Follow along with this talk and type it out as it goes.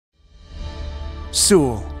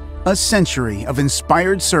Sewell, a century of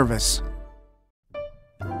inspired service.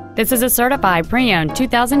 This is a certified pre-owned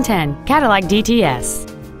 2010 Cadillac DTS.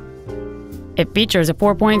 It features a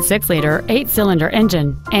 4.6-liter 8-cylinder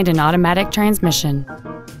engine and an automatic transmission.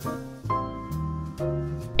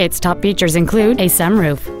 Its top features include a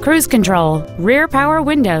sunroof, cruise control, rear power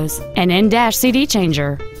windows, an in-dash CD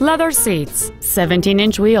changer, leather seats,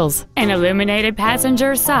 17-inch wheels, an illuminated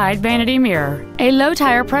passenger side vanity mirror, a low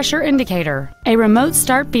tire pressure indicator, a remote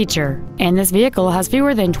start feature, and this vehicle has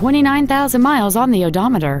fewer than 29,000 miles on the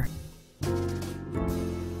odometer.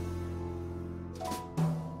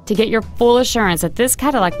 To get your full assurance that this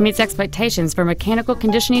Cadillac meets expectations for mechanical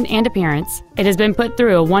conditioning and appearance, it has been put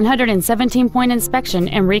through a 117-point inspection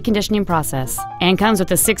and reconditioning process and comes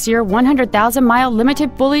with a 6-year, 100,000-mile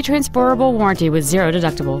limited fully transferable warranty with 0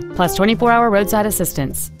 deductible, plus 24-hour roadside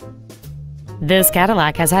assistance. This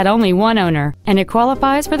Cadillac has had only one owner, and it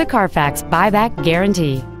qualifies for the Carfax buyback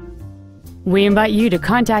guarantee. We invite you to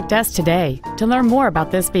contact us today to learn more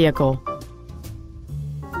about this vehicle.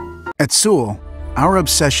 At Sewell, our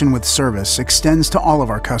obsession with service extends to all of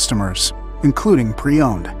our customers, including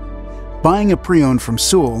pre-owned. Buying a pre-owned from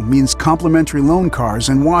Sewell means complimentary loan cars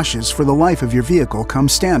and washes for the life of your vehicle come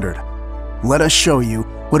standard. Let us show you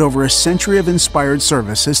what over a century of inspired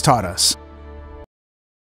service has taught us.